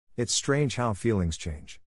It's strange how feelings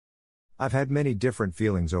change. I've had many different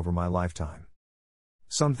feelings over my lifetime.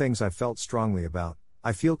 Some things I felt strongly about,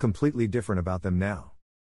 I feel completely different about them now.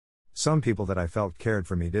 Some people that I felt cared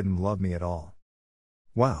for me didn't love me at all.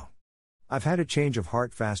 Wow. I've had a change of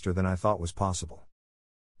heart faster than I thought was possible.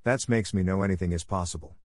 That makes me know anything is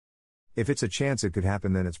possible. If it's a chance it could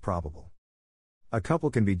happen, then it's probable. A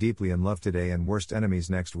couple can be deeply in love today and worst enemies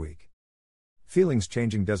next week. Feelings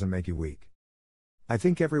changing doesn't make you weak. I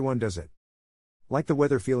think everyone does it. Like the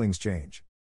weather, feelings change.